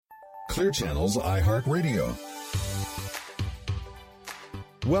Clear Channel's iHeartRadio.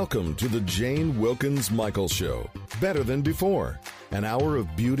 Welcome to the Jane Wilkens Michael Show. Better than before. An hour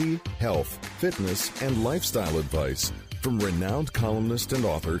of beauty, health, fitness, and lifestyle advice from renowned columnist and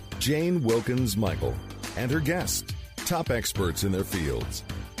author Jane Wilkens Michael and her guests, top experts in their fields.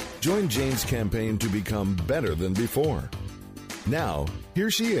 Join Jane's campaign to become better than before. Now, here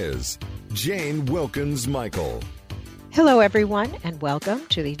she is, Jane Wilkens Michael. Hello, everyone, and welcome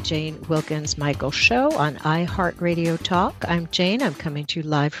to the Jane Wilkens Michael Show on iHeartRadio Talk. I'm Jane. I'm coming to you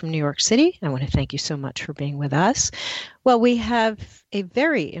live from New York City. I want to thank you so much for being with us. Well, we have a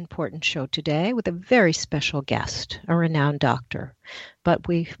very important show today with a very special guest, a renowned doctor. But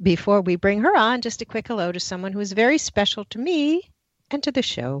before we bring her on, just a quick hello to someone who is very special to me and to the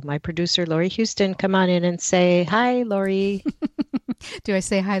show. My producer, Lori Houston, come on in and say hi, Lori. Do I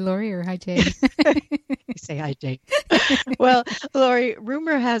say hi, Lori, or hi, Jane? You say hi, Jane. Well, Lori,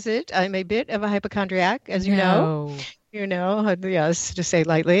 rumor has it I'm a bit of a hypochondriac, as you know. You know, yes, to say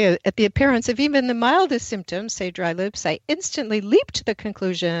lightly. At the appearance of even the mildest symptoms, say dry lips, I instantly leaped to the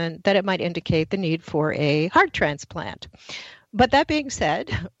conclusion that it might indicate the need for a heart transplant. But that being said,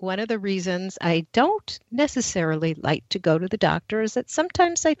 one of the reasons I don't necessarily like to go to the doctor is that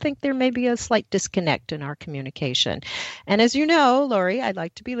sometimes I think there may be a slight disconnect in our communication. And as you know, Lori, I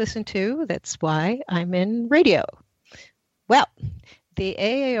like to be listened to. That's why I'm in radio. Well, the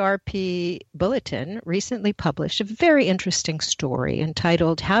AARP Bulletin recently published a very interesting story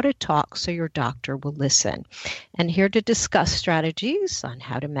entitled How to Talk So Your Doctor Will Listen. And here to discuss strategies on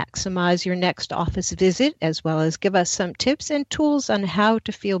how to maximize your next office visit, as well as give us some tips and tools on how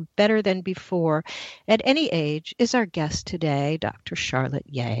to feel better than before at any age, is our guest today, Dr. Charlotte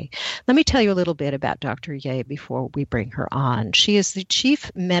Yeh. Let me tell you a little bit about Dr. Yeh before we bring her on. She is the Chief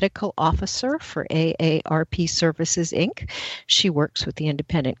Medical Officer for AARP Services, Inc. She works with the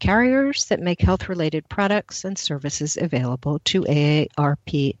independent carriers that make health-related products and services available to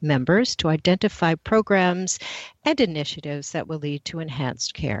AARP members to identify programs and initiatives that will lead to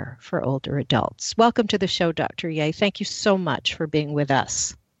enhanced care for older adults. Welcome to the show, Dr. Yeh. Thank you so much for being with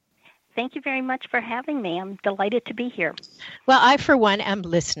us. Thank you very much for having me. I'm delighted to be here. Well, I, for one, am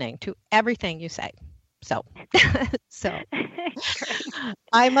listening to everything you say. So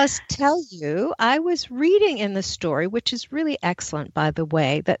I must tell you, I was reading in the story, which is really excellent, by the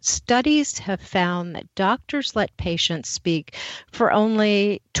way, that studies have found that doctors let patients speak for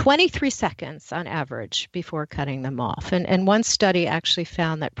only 23 seconds on average before cutting them off. And one study actually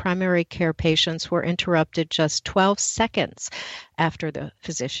found that primary care patients were interrupted just 12 seconds after the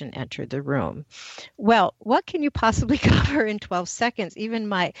physician entered the room. Well, what can you possibly cover in 12 seconds? Even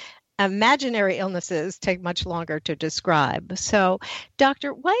my imaginary illnesses take much longer to describe. So,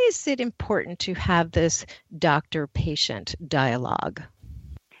 doctor, why is it important to have this doctor-patient dialogue?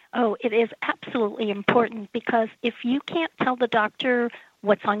 Oh, it is absolutely important because if you can't tell the doctor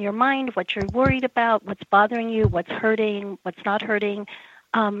what's on your mind, what you're worried about, what's bothering you, what's hurting, what's not hurting,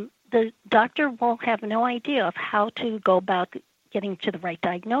 the doctor will have no idea of how to go about getting to the right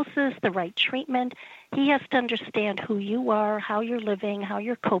diagnosis, the right treatment. He has to understand who you are, how you're living, how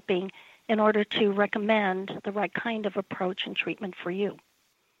you're coping, in order to recommend the right kind of approach and treatment for you.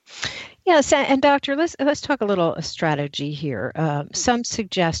 Yes, and doctor, let's talk a little strategy here. Some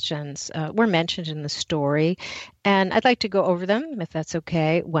suggestions were mentioned in the story, and I'd like to go over them, if that's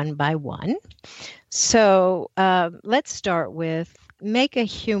okay, one by one. So let's start with make a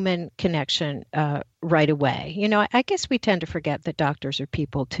human connection right away. You know, I guess we tend to forget that doctors are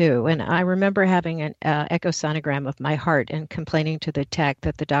people too. And I remember having an echosonogram of my heart and complaining to the tech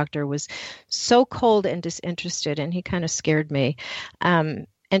that the doctor was so cold and disinterested, and he kind of scared me. And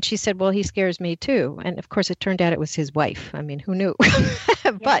she said, well, he scares me too. And of course, it turned out it was his wife. I mean, who knew?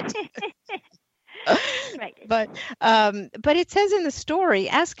 But Right. But it says in the story,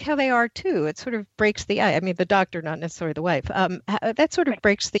 ask how they are too. It sort of breaks the ice. I mean, the doctor, not necessarily the wife. That sort of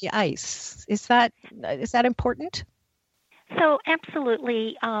breaks the ice. Is that important? So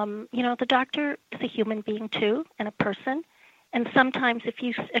absolutely. The doctor is a human being too, and a person. And sometimes if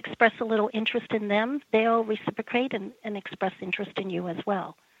you express a little interest in them, they'll reciprocate and express interest in you as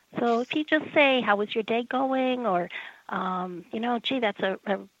well. So if you just say, how was your day going? Or, gee, that's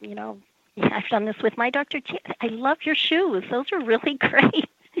I've done this with my doctor. I love your shoes. Those are really great.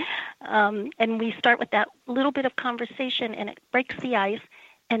 And we start with that little bit of conversation, and it breaks the ice.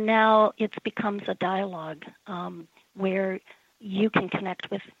 And now it becomes a dialogue where you can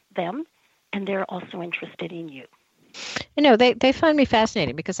connect with them, and they're also interested in you. They find me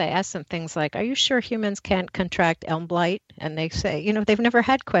fascinating because I ask them things like, are you sure humans can't contract elm blight? And they say, they've never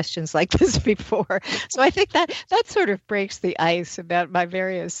had questions like this before. So I think that sort of breaks the ice about my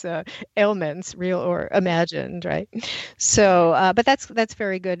various ailments, real or imagined, right? So, but that's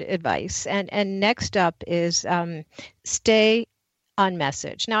very good advice. And next up is stay on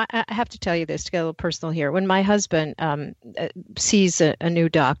message. Now, I have to tell you this to get a little personal here. When my husband sees a new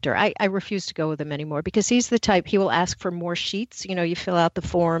doctor, I refuse to go with him anymore because he's the type, he will ask for more sheets. You fill out the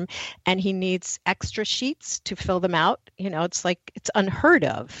form and he needs extra sheets to fill them out. It's like, it's unheard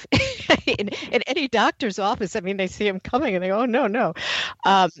of in any doctor's office. I mean, they see him coming and they go, oh, no.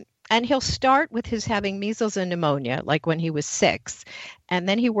 And he'll start with his having measles and pneumonia, like when he was 6. And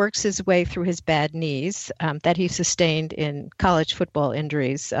then he works his way through his bad knees that he sustained in college football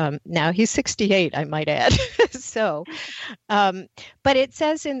injuries. Now he's 68, I might add. So, but it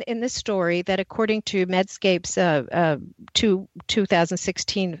says in this story that according to Medscape's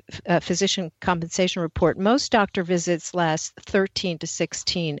 2016 physician compensation report, most doctor visits last 13 to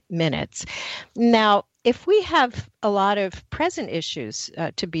 16 minutes. Now, if we have a lot of present issues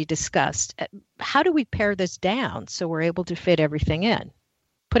to be discussed, how do we pare this down so we're able to fit everything in?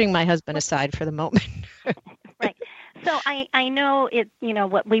 Putting my husband aside for the moment. Right. So I know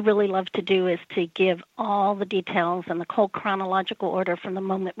what we really love to do is to give all the details and the whole chronological order from the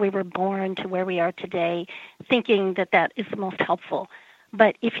moment we were born to where we are today, thinking that is the most helpful.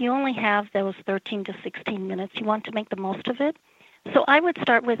 But if you only have those 13 to 16 minutes, you want to make the most of it. So I would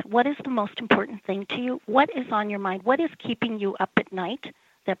start with, what is the most important thing to you? What is on your mind? What is keeping you up at night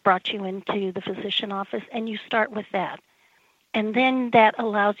that brought you into the physician office? And you start with that. And then that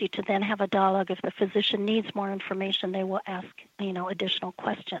allows you to then have a dialogue. If the physician needs more information, they will ask, additional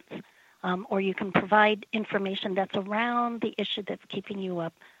questions. Or you can provide information that's around the issue that's keeping you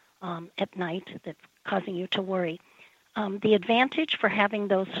up at night, that's causing you to worry. The advantage for having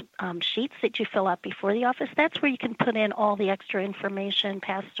those sheets that you fill out before the office, that's where you can put in all the extra information,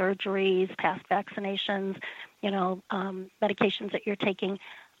 past surgeries, past vaccinations, medications that you're taking.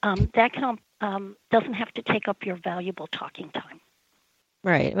 That doesn't have to take up your valuable talking time.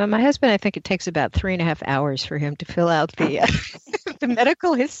 Right. Well, my husband, I think it takes about 3.5 hours for him to fill out the the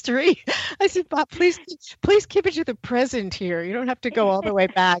medical history. I said, Bob, please keep it to the present here. You don't have to go all the way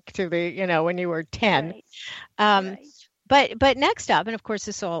back to the, when you were 10. Right. But next up, and of course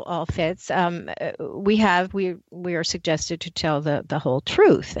this all fits, we are suggested to tell the whole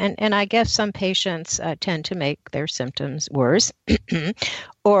truth. And I guess some patients tend to make their symptoms worse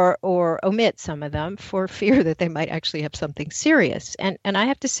or omit some of them for fear that they might actually have something serious. And I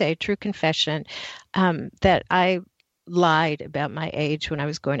have to say, true confession, that I lied about my age when I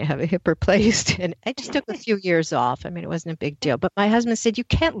was going to have a hip replaced, and I just took a few years off. I mean, it wasn't a big deal, but my husband said, you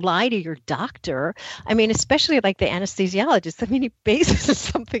can't lie to your doctor. I mean, especially like the anesthesiologist. I mean, he bases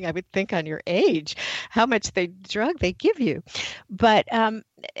something, I would think, on your age, how much drug they give you. But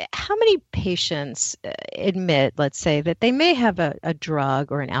how many patients admit, let's say, that they may have a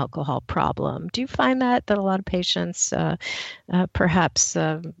drug or an alcohol problem? Do you find that a lot of patients perhaps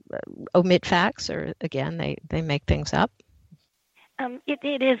omit facts, or again, they make things up?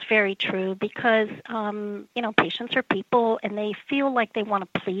 It is very true because, patients are people and they feel like they want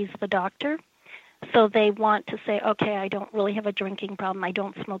to please the doctor. So they want to say, okay, I don't really have a drinking problem. I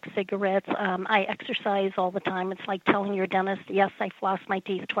don't smoke cigarettes. I exercise all the time. It's like telling your dentist, yes, I floss my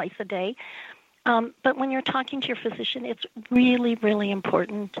teeth twice a day. But when you're talking to your physician, it's really, really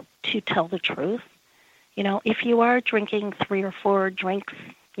important to tell the truth. If you are drinking 3 or 4 drinks,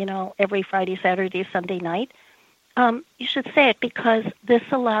 every Friday, Saturday, Sunday night, you should say it because this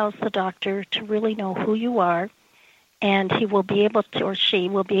allows the doctor to really know who you are, and he will be able to, or she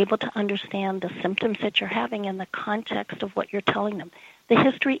will be able to understand the symptoms that you're having in the context of what you're telling them. The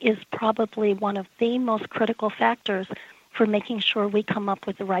history is probably one of the most critical factors for making sure we come up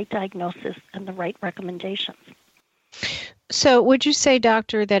with the right diagnosis and the right recommendations. So would you say,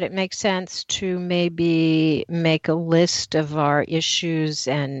 doctor, that it makes sense to maybe make a list of our issues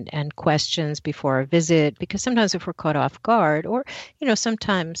and questions before a visit? Because sometimes if we're caught off guard, or,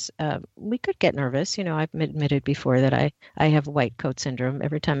 sometimes we could get nervous. I've admitted before that I have white coat syndrome.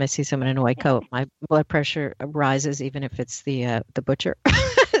 Every time I see someone in a white coat, my blood pressure rises, even if it's the butcher.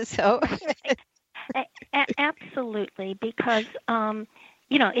 So absolutely, because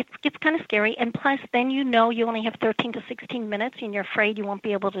it's kind of scary. And plus, then you only have 13 to 16 minutes, and you're afraid you won't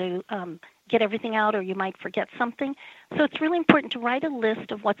be able to get everything out, or you might forget something. So it's really important to write a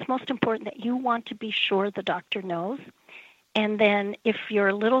list of what's most important that you want to be sure the doctor knows. And then if you're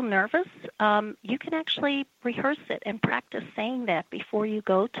a little nervous, you can actually rehearse it and practice saying that before you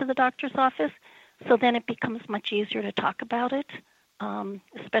go to the doctor's office So then it becomes much easier to talk about it,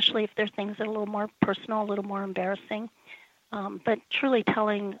 especially if there are things that are a little more personal, a little more embarrassing. But truly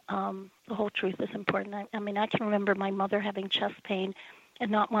telling the whole truth is important. I mean, I can remember my mother having chest pain and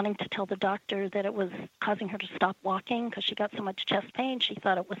not wanting to tell the doctor that it was causing her to stop walking because she got so much chest pain. She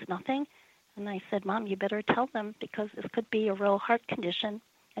thought it was nothing. And I said, Mom, you better tell them because this could be a real heart condition.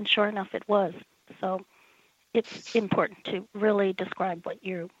 And sure enough, it was. So it's important to really describe what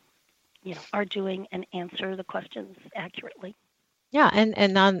you are doing and answer the questions accurately. Yeah,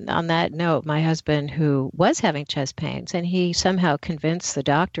 and on that note, my husband who was having chest pains, and he somehow convinced the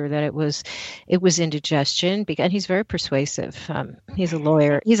doctor that it was indigestion, and he's very persuasive. He's a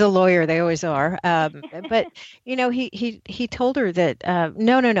lawyer. They always are. But he told her that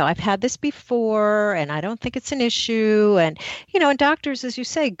no, I've had this before, and I don't think it's an issue. And and doctors, as you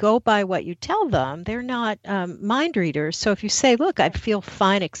say, go by what you tell them. They're not mind readers. So if you say, look, I feel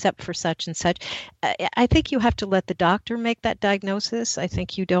fine except for such and such, I think you have to let the doctor make that diagnosis. I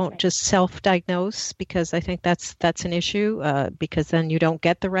think you don't just self-diagnose because I think that's an issue because then you don't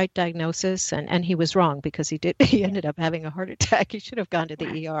get the right diagnosis. And he was wrong because he ended up having a heart attack. He should have gone to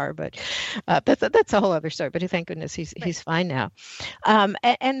the ER, but that's a whole other story. But thank goodness he's fine now.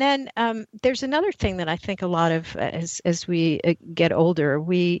 And then there's another thing that I think a lot of as we get older,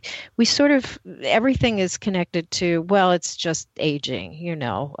 we sort of everything is connected to, well, it's just aging,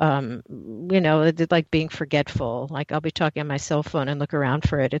 like being forgetful. Like I'll be talking on my cell phone and look around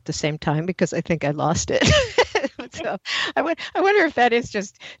for it at the same time because I think I lost it. So I wonder if that is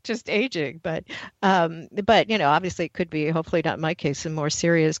just aging, but obviously it could be, hopefully not in my case, a more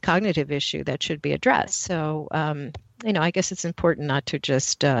serious cognitive issue that should be addressed. So I guess it's important not to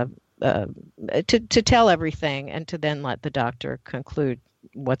just to tell everything and to then let the doctor conclude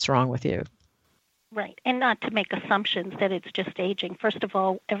what's wrong with you. Right, and not to make assumptions that it's just aging. First of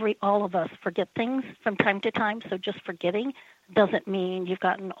all, all of us forget things from time to time, so just forgetting doesn't mean you've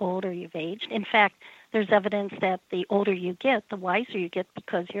gotten old or you've aged. In fact, there's evidence that the older you get, the wiser you get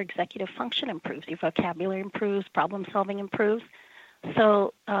because your executive function improves, your vocabulary improves, problem solving improves.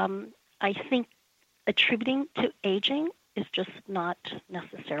 So I think attributing to aging is just not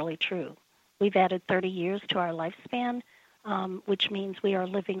necessarily true. We've added 30 years to our lifespan, which means we are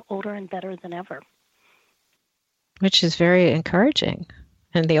living older and better than ever. Which is very encouraging.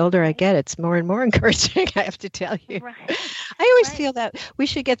 And the older I get, it's more and more encouraging, I have to tell you. Right. I always feel that we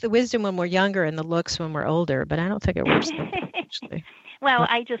should get the wisdom when we're younger and the looks when we're older, but I don't think it works that way, actually. Well,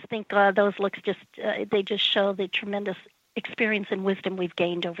 I just think those looks they just show the tremendous experience and wisdom we've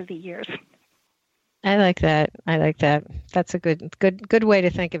gained over the years. I like that. That's a good way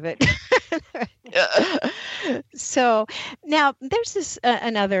to think of it. So now there's this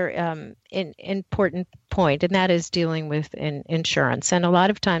another important point, and that is dealing with insurance. And a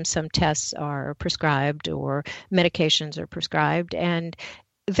lot of times some tests are prescribed or medications are prescribed and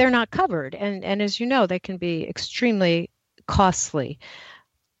they're not covered. And as you know, they can be extremely costly.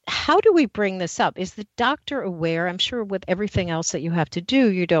 How do we bring this up? Is the doctor aware? I'm sure with everything else that you have to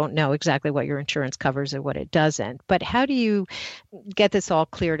do, you don't know exactly what your insurance covers or what it doesn't. But how do you get this all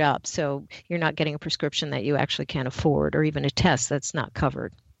cleared up so you're not getting a prescription that you actually can't afford or even a test that's not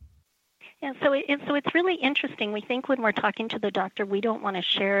covered? Yeah, so it's really interesting. We think when we're talking to the doctor, we don't want to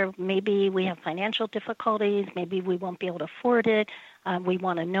share, maybe we have financial difficulties, maybe we won't be able to afford it. We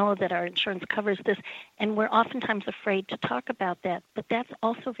want to know that our insurance covers this, and we're oftentimes afraid to talk about that. But that's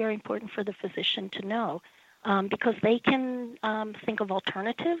also very important for the physician to know because they can think of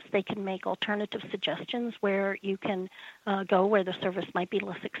alternatives. They can make alternative suggestions where you can go where the service might be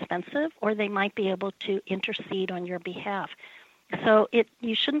less expensive, or they might be able to intercede on your behalf. So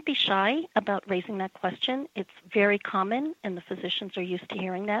you shouldn't be shy about raising that question. It's very common, and the physicians are used to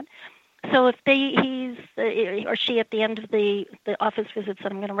hearing that. So if he's or she at the end of the office visit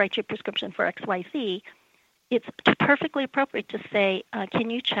said, I'm going to write you a prescription for XYZ, it's perfectly appropriate to say, can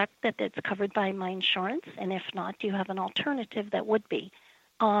you check that it's covered by my insurance? And if not, do you have an alternative that would be?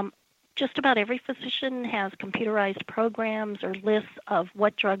 Just about every physician has computerized programs or lists of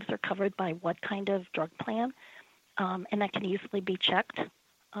what drugs are covered by what kind of drug plan. And that can easily be checked.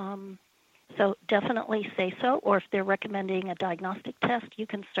 So definitely say so. Or if they're recommending a diagnostic test, you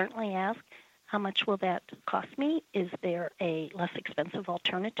can certainly ask, how much will that cost me? Is there a less expensive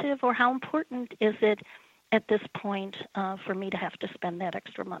alternative? Or how important is it at this point for me to have to spend that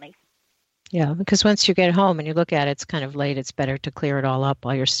extra money? Yeah, because once you get home and you look at it, it's kind of late. It's better to clear it all up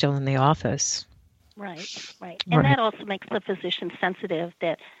while you're still in the office. Right. And that also makes the physician sensitive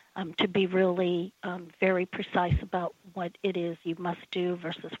that to be really very precise about what it is you must do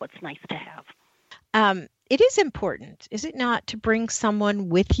versus what's nice to have. It is important, is it not, to bring someone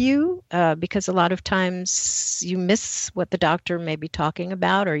with you? Because a lot of times you miss what the doctor may be talking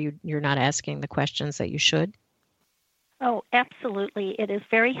about, or you're not asking the questions that you should. Oh, absolutely. It is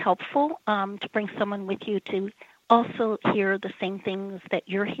very helpful to bring someone with you to also hear the same things that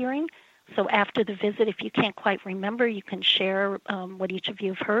you're hearing. So after the visit, if you can't quite remember, you can share what each of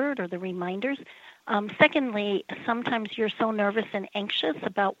you have heard or the reminders. Secondly, sometimes you're so nervous and anxious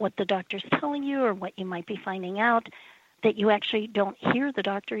about what the doctor's telling you or what you might be finding out that you actually don't hear the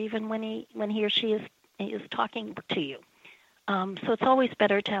doctor even when he or she is talking to you. So it's always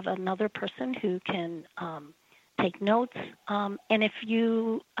better to have another person who can take notes. And if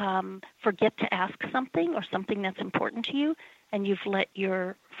you forget to ask something or something that's important to you, and you've let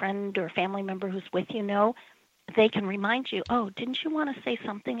your friend or family member who's with you know, they can remind you, oh, didn't you want to say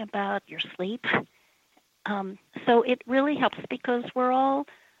something about your sleep? So it really helps because we're all,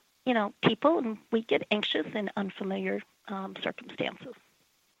 people, and we get anxious in unfamiliar circumstances.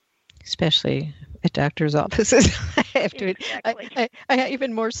 Especially at doctor's offices. I have to. Exactly. I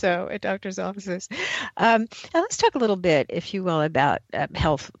even more so at doctor's offices. Now let's talk a little bit, if you will, about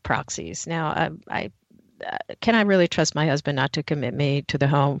health proxies. Now, can I really trust my husband not to commit me to the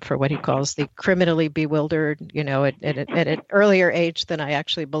home for what he calls the criminally bewildered, at an earlier age than I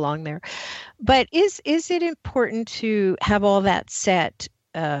actually belong there? But is it important to have all that set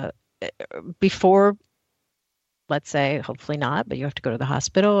before, let's say, hopefully not, but you have to go to the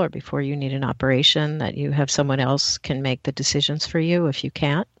hospital, or before you need an operation, that you have someone else can make the decisions for you if you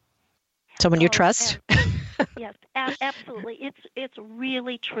can't? Someone you trust? Yes, absolutely. It's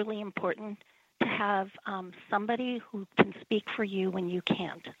really, truly important to have somebody who can speak for you when you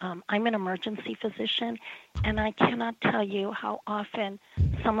can't. I'm an emergency physician, and I cannot tell you how often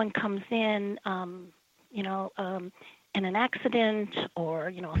someone comes in, in an accident or,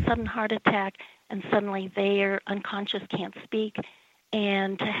 a sudden heart attack, and suddenly they're unconscious, can't speak.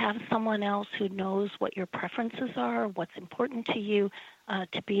 And to have someone else who knows what your preferences are, what's important to you,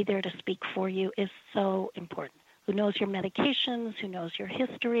 to be there to speak for you is so important. Who knows your medications, who knows your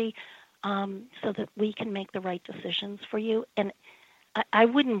history, so that we can make the right decisions for you. And I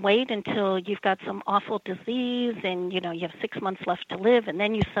wouldn't wait until you've got some awful disease and, you have 6 months left to live, and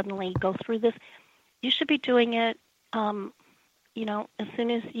then you suddenly go through this. You should be doing it, as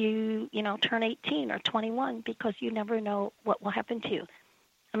soon as you, turn 18 or 21, because you never know what will happen to you.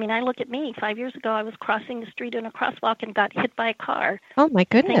 I mean, I look at me. 5 years ago, I was crossing the street in a crosswalk and got hit by a car. Oh, my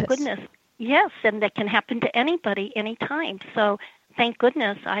goodness. Thank goodness. Yes, and that can happen to anybody, anytime. So thank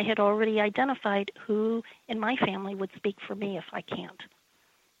goodness I had already identified who in my family would speak for me if I can't.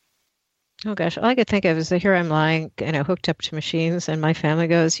 Oh, gosh. All I could think of is that here I'm lying, hooked up to machines, and my family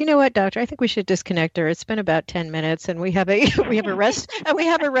goes, you know what, doctor, I think we should disconnect her. It's been about 10 minutes, and we have a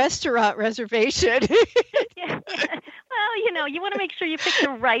restaurant reservation. Yeah. Well, you want to make sure you pick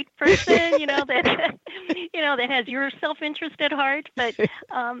the right person, that has your self-interest at heart. But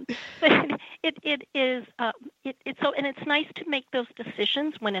it is it's so, and it's nice to make those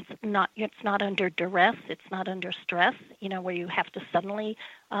decisions when it's not under duress, it's not under stress, where you have to suddenly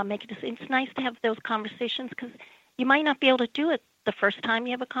make a decision. It's nice to have those conversations because you might not be able to do it the first time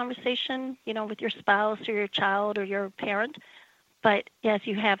you have a conversation, with your spouse or your child or your parent. But as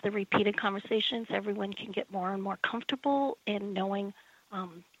you have the repeated conversations, everyone can get more and more comfortable in knowing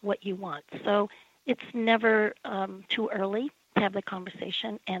what you want. So it's never too early to have the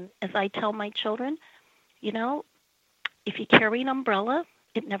conversation. And as I tell my children, if you carry an umbrella,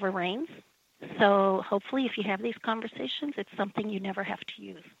 it never rains. So hopefully if you have these conversations, it's something you never have to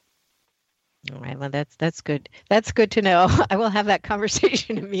use. All right. Well, that's good. That's good to know. I will have that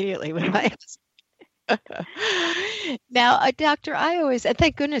conversation immediately with my husband. Now, doctor, and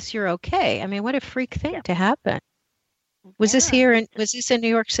thank goodness you're okay. I mean, what a freak thing to happen. Was this in New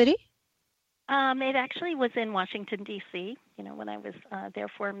York City? It actually was in Washington, D.C., when I was there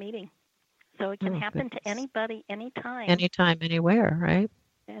for a meeting. So it can happen to anybody, anytime. Anytime, anywhere, right?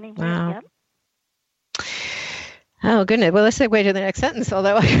 Anywhere, wow. Yep. Oh goodness! Well, let's segue to the next sentence.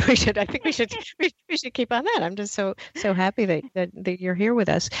 Although I think we should keep on that. I'm just so happy that you're here with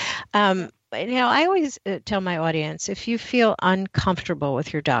us. I always tell my audience, if you feel uncomfortable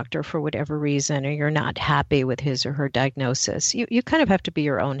with your doctor for whatever reason, or you're not happy with his or her diagnosis, you kind of have to be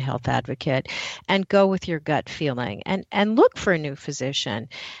your own health advocate and go with your gut feeling and look for a new physician.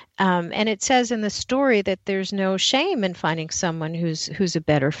 And it says in the story that there's no shame in finding someone who's a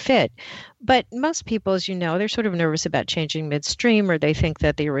better fit. But most people, as you know, they're sort of nervous about changing midstream, or they think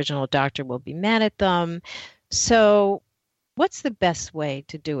that the original doctor will be mad at them. So what's the best way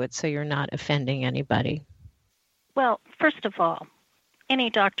to do it so you're not offending anybody? Well, first of all,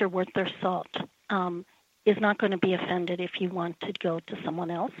 any doctor worth their salt is not going to be offended if you want to go to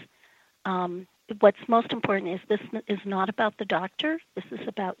someone else. What's most important is this is not about the doctor. This is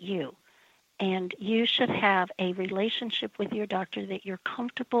about you. And you should have a relationship with your doctor that you're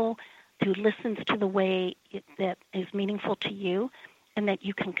comfortable, who listens to the way that is meaningful to you and that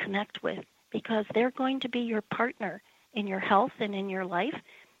you can connect with, because they're going to be your partner in your health and in your life,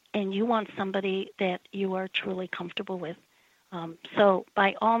 and you want somebody that you are truly comfortable with. So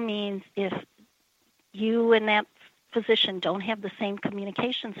by all means, if you and that physician don't have the same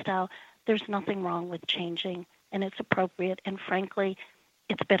communication style, there's nothing wrong with changing, and it's appropriate, and frankly,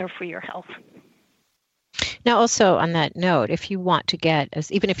 it's better for your health. Now, also on that note, if you want to get,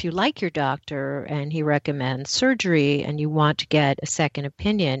 even if you like your doctor and he recommends surgery and you want to get a second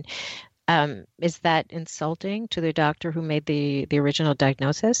opinion, is that insulting to the doctor who made the original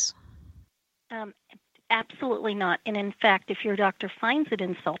diagnosis? Absolutely not. And in fact, if your doctor finds it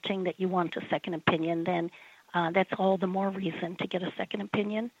insulting that you want a second opinion, then that's all the more reason to get a second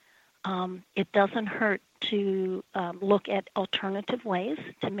opinion. It doesn't hurt to look at alternative ways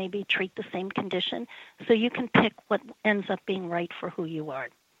to maybe treat the same condition, so you can pick what ends up being right for who you are.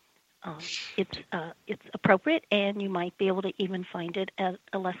 It's appropriate, and you might be able to even find it as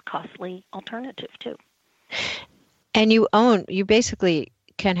a less costly alternative too. And you basically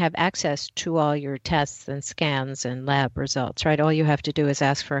can have access to all your tests and scans and lab results, right? All you have to do is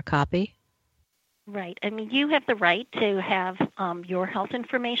ask for a copy. Right. I mean, you have the right to have your health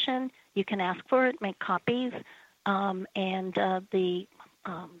information. You can ask for it, make copies, and the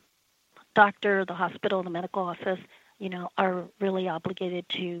doctor, the hospital, the medical office, are really obligated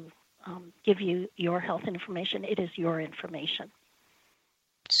to give you your health information. It is your information.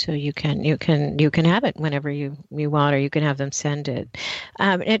 So you can have it whenever you want, or you can have them send it.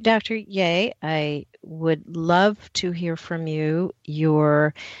 And Dr. Ye, I would love to hear from you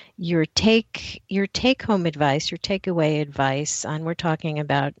your take home advice, your takeaway advice on, we're talking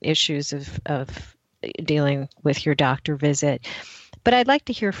about issues of dealing with your doctor visit, but I'd like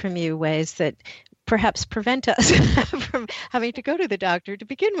to hear from you ways that perhaps prevent us from having to go to the doctor to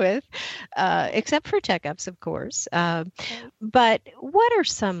begin with, except for checkups, of course. But what are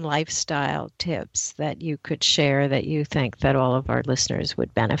some lifestyle tips that you could share that you think that all of our listeners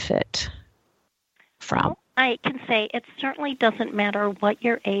would benefit from? Well, I can say it certainly doesn't matter what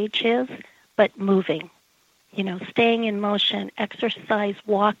your age is, but moving, staying in motion, exercise,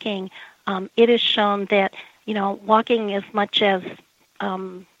 walking. It is shown that, walking as much as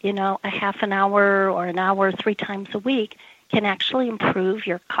a half an hour or an hour 3 times a week can actually improve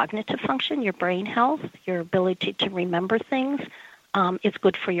your cognitive function, your brain health, your ability to remember things. It's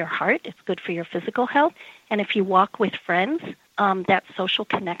good for your heart. It's good for your physical health. And if you walk with friends, that social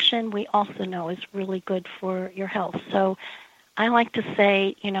connection we also know is really good for your health. So I like to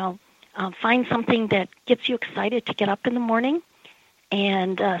say, find something that gets you excited to get up in the morning,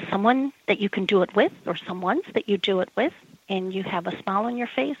 and someone that you can do it with, or someone's that you do it with, and you have a smile on your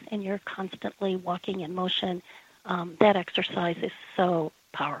face, and you're constantly walking in motion. That exercise is so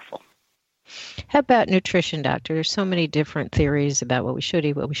powerful. How about nutrition, doctor? There's so many different theories about what we should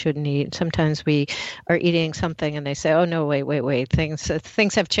eat, what we shouldn't eat. Sometimes we are eating something and they say, "Oh no, wait,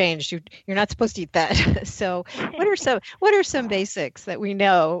 things have changed. You're not supposed to eat that." So, what are some basics that we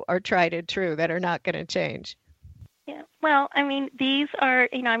know are tried and true that are not going to change? Yeah. Well, I mean, these are,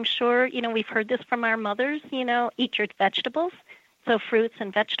 I'm sure, we've heard this from our mothers, eat your vegetables. So fruits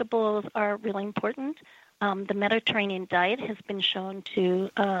and vegetables are really important. The Mediterranean diet has been shown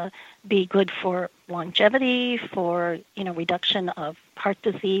to be good for longevity, for, reduction of heart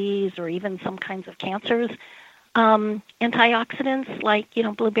disease or even some kinds of cancers. Antioxidants like,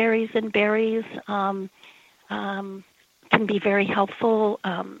 blueberries and berries can be very helpful.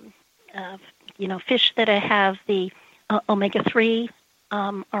 Fish that have the omega-3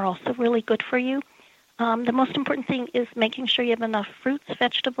 are also really good for you. The most important thing is making sure you have enough fruits,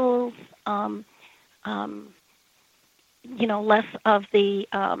 vegetables, less of the,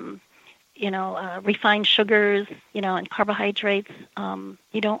 refined sugars, and carbohydrates.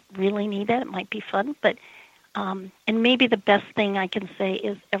 You don't really need that. It might be fun, but, and maybe the best thing I can say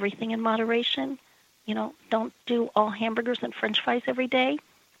is everything in moderation. Don't do all hamburgers and French fries every day,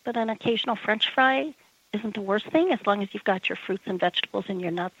 but an occasional French fry isn't the worst thing, as long as you've got your fruits and vegetables and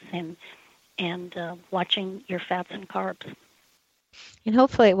your nuts and watching your fats and carbs. And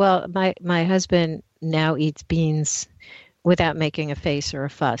hopefully, well, my husband now eats beans without making a face or a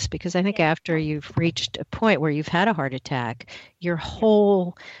fuss, because I think after you've reached a point where you've had a heart attack, your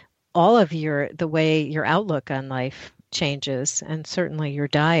whole, all of the way your outlook on life changes, and certainly your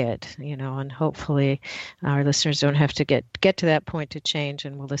diet, and hopefully our listeners don't have to get to that point to change,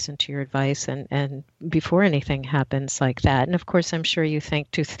 and will listen to your advice and before anything happens like that. And of course, I'm sure you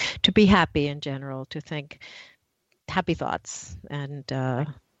think to be happy in general, to think happy thoughts and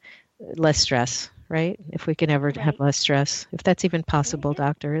less stress, right? If we can ever have less stress, if that's even possible,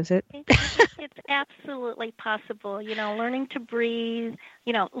 Doctor, is it? It's absolutely possible. Learning to breathe,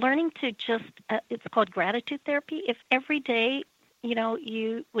 learning to just, it's called gratitude therapy. If every day,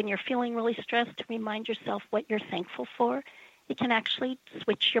 when you're feeling really stressed, to remind yourself what you're thankful for, it can actually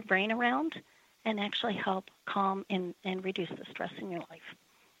switch your brain around and actually help calm and reduce the stress in your life.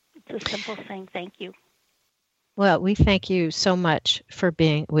 It's as simple as saying thank you. Well, we thank you so much for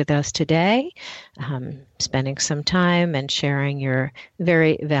being with us today, spending some time and sharing your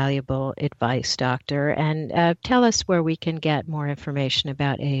very valuable advice, Doctor. And tell us where we can get more information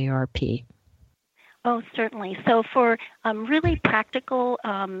about AARP. Oh, certainly. So for really practical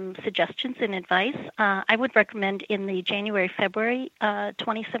suggestions and advice, I would recommend in the January-February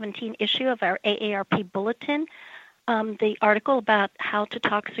 2017 issue of our AARP Bulletin, the article about how to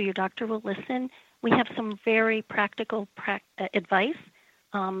talk so your doctor will listen. We have some very practical advice.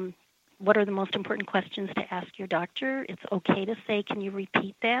 What are the most important questions to ask your doctor? It's okay to say, can you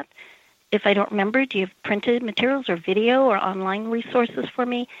repeat that? If I don't remember, do you have printed materials or video or online resources for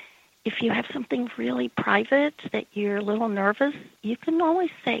me? If you have something really private that you're a little nervous, you can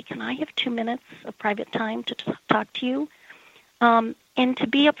always say, can I have 2 minutes of private time to talk to you? And to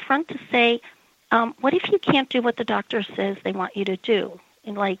be upfront to say, what if you can't do what the doctor says they want you to do?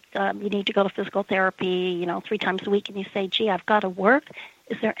 And you need to go to physical therapy, 3 times a week, and you say, gee, I've got to work.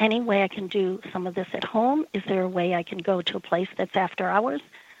 Is there any way I can do some of this at home? Is there a way I can go to a place that's after hours?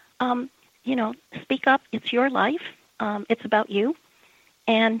 Speak up. It's your life. It's about you.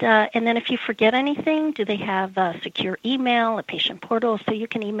 And then if you forget anything, do they have a secure email, a patient portal, so you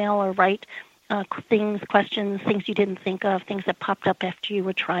can email or write questions, things you didn't think of, things that popped up after you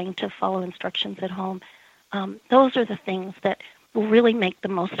were trying to follow instructions at home? Those are the things that will really make the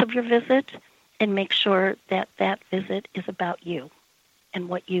most of your visit and make sure that that visit is about you and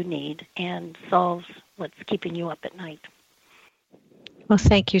what you need and solves what's keeping you up at night. Well,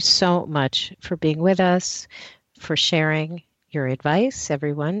 thank you so much for being with us, for sharing your advice,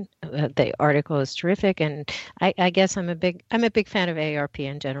 everyone. The article is terrific, and I guess I'm a big fan of AARP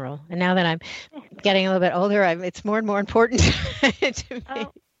in general. And now that I'm getting a little bit older, it's more and more important to me.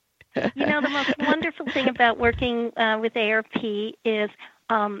 Oh. The most wonderful thing about working with AARP is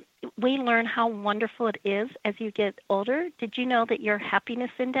we learn how wonderful it is as you get older. Did you know that your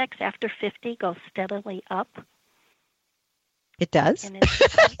happiness index after 50 goes steadily up? It does? And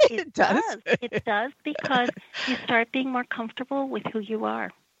it does. It does, because you start being more comfortable with who you are.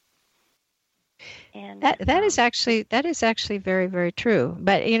 And that is actually very, very true.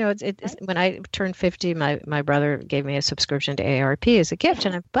 But it's when I turned 50, my brother gave me a subscription to AARP as a gift,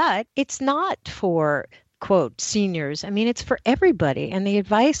 but it's not for quote seniors. I mean, it's for everybody. And the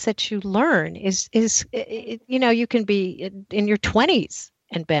advice that you learn is you can be in your 20s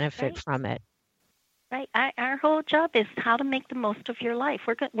and benefit from it. Right. Our whole job is how to make the most of your life.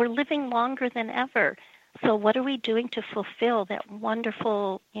 We're living longer than ever. So what are we doing to fulfill that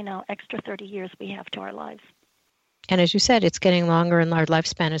wonderful, extra 30 years we have to our lives? And as you said, it's getting longer, and our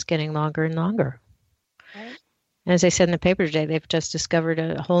lifespan is getting longer and longer. Right. And as I said in the paper today, they've just discovered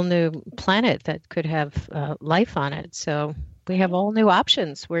a whole new planet that could have life on it. So we have all new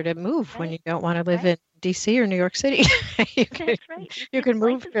options where to move when you don't want to live in D.C. or New York City. You can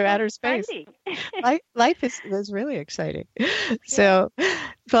move to outer space. Life is really exciting. So,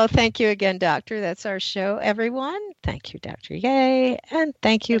 well, thank you again, Doctor. That's our show, everyone. Thank you, Dr. Yeh. And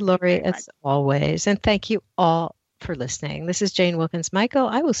thank you, Lori, as always. And thank you all for listening. This is Jane Wilkens Michael.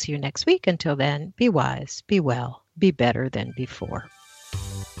 I will see you next week. Until then, be wise, be well, be better than before.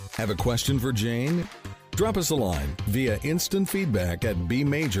 Have a question for Jane? Drop us a line via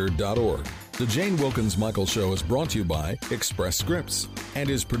instantfeedback@bmajor.org. The Jane Wilkens Michael Show is brought to you by Express Scripts and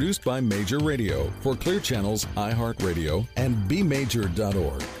is produced by Major Radio for Clear Channels, iHeartRadio, and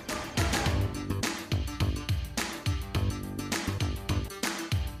bmajor.org.